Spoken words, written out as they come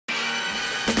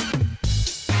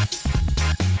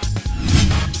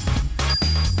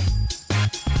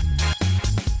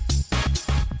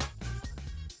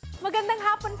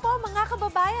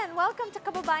Welcome to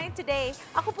Kababayan Today.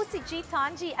 Ako po si G.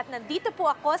 Tanji at nandito po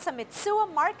ako sa Mitsuwa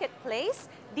Marketplace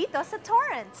dito sa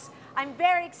Torrance. I'm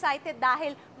very excited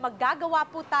dahil maggagawa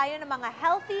po tayo ng mga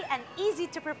healthy and easy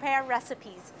to prepare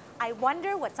recipes. I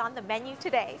wonder what's on the menu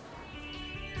today.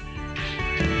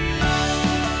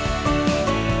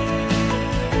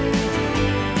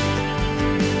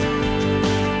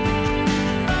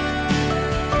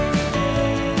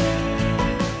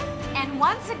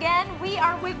 Once again, we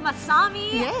are with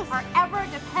Masami, yes, our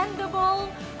ever-dependable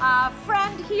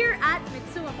friend here at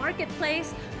Mitsuwa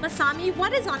Marketplace. Masami,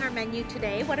 what is on our menu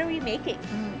today? What are we making?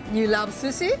 You love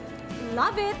sushi?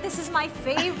 Love it. This is my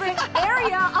favorite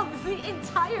area of the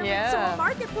entire Mitsuwa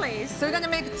Marketplace. So we're gonna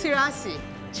make chirashi.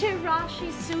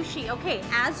 Chirashi sushi. Okay,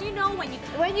 as you know,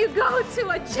 when you go to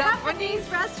a Japanese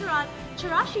restaurant,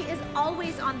 chirashi is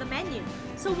always on the menu.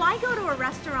 So why go to a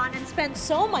restaurant and spend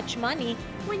so much money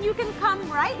when you can come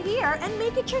right here and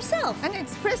make it yourself? And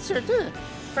it's fresher too.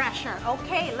 Fresher.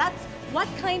 Okay, what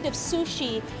kind of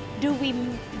sushi do we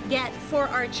get for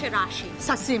our chirashi?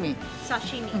 Sashimi.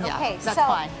 Sashimi. Yeah, okay, that's so,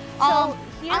 fine. So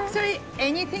actually,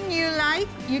 anything you like,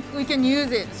 we can use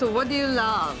it. So what do you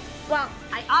love? Well,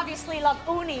 I obviously love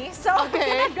uni, so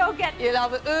okay. I'm gonna go get You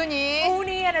love uni.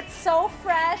 Uni, and it's so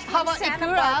fresh. How about Santa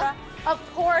ikura? Barbara. Of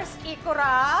course,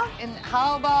 ikura. And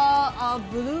how about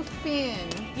bluefin?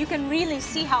 You can really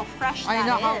see how fresh that is. I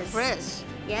know how fresh.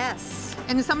 Yes.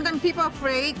 And sometimes people are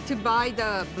afraid to buy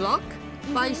the block,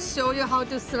 but I show you how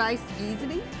to slice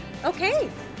easily. Okay.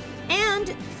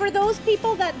 And for those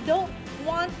people that don't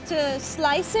want to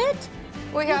slice it,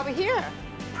 we have here.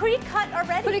 Pre-cut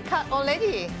already. Pre-cut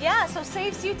already. Yeah, so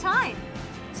saves you time.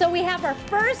 So we have our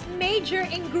first major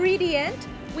ingredient.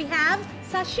 We have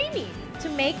sashimi to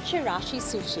make chirashi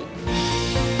sushi.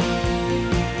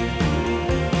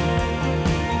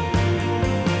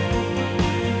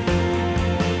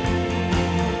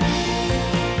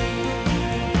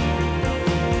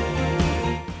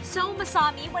 So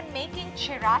Masami, when making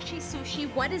chirashi sushi,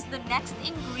 what is the next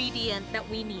ingredient that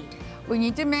we need? We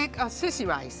need to make a sushi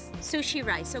rice. Sushi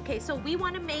rice. Okay, so we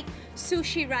want to make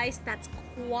sushi rice that's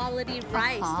quality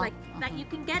rice, that you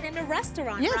can get in a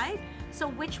restaurant, yes, right? So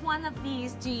which one of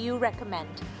these do you recommend?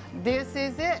 This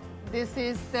is it. This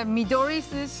is the Midori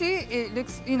sushi. It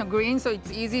looks, green, so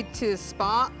it's easy to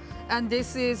spot. And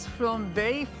this is from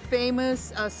very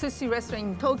famous sushi restaurant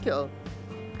in Tokyo.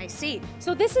 I see.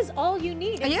 So this is all you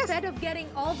need yes, instead of getting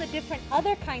all the different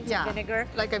other kinds of vinegar.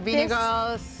 Like a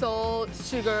vinegar, salt,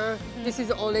 sugar. This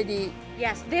is already...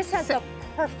 Yes, this has a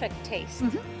perfect taste.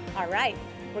 All right,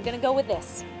 we're gonna go with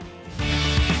this.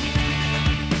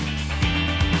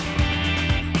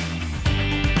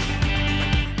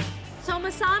 So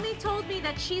Masami told me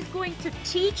that she's going to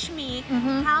teach me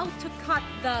how to cut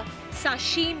the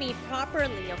sashimi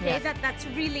properly, okay? Yes. That's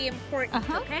really important,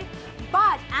 okay?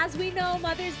 But as we know,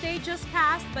 Mother's Day just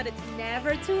passed, but it's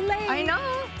never too late. I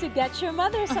know. To get your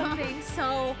mother something.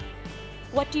 So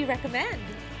what do you recommend?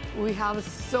 We have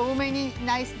so many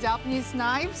nice Japanese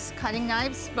knives, cutting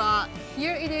knives, but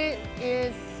here it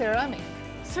is ceramic.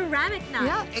 Ceramic knives.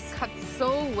 Yeah, it cuts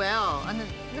so well. And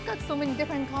look at so many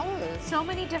different colors. So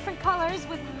many different colors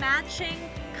with matching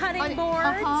cutting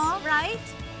boards, right?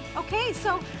 Okay,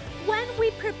 so when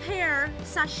we prepare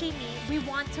sashimi, we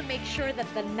want to make sure that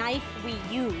the knife we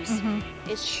use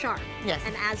is sharp. Yes.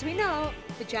 And as we know,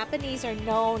 the Japanese are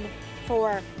known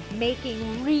for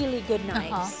making really good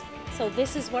knives. So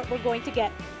this is what we're going to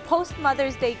get post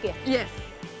Mother's Day gift. Yes.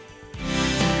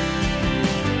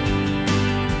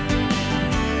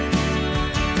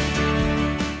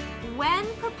 When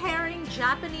preparing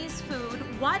Japanese food,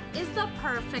 what is the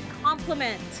perfect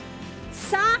complement?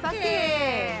 Sake!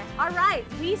 All right,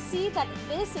 we see that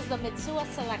this is the Mitsuwa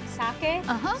Select Sake,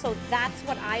 so that's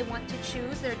what I want to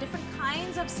choose. There are different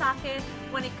kinds of sake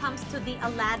when it comes to the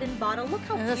Aladdin bottle. Look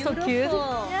how beautiful so cute.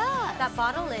 that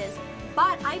bottle is.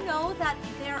 But I know that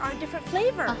there are different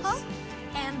flavors.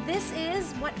 And this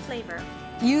is what flavor?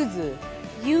 Yuzu.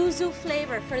 Yuzu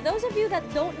flavor. For those of you that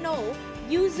don't know,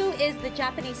 yuzu is the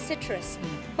Japanese citrus,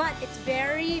 but it's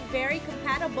very, very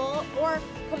compatible, or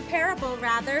comparable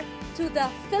rather, to the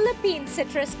Philippine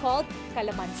citrus called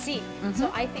calamansi.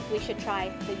 So I think we should try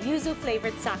the yuzu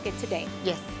flavored sake today.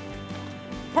 Yes.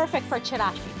 Perfect for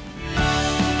chirashi.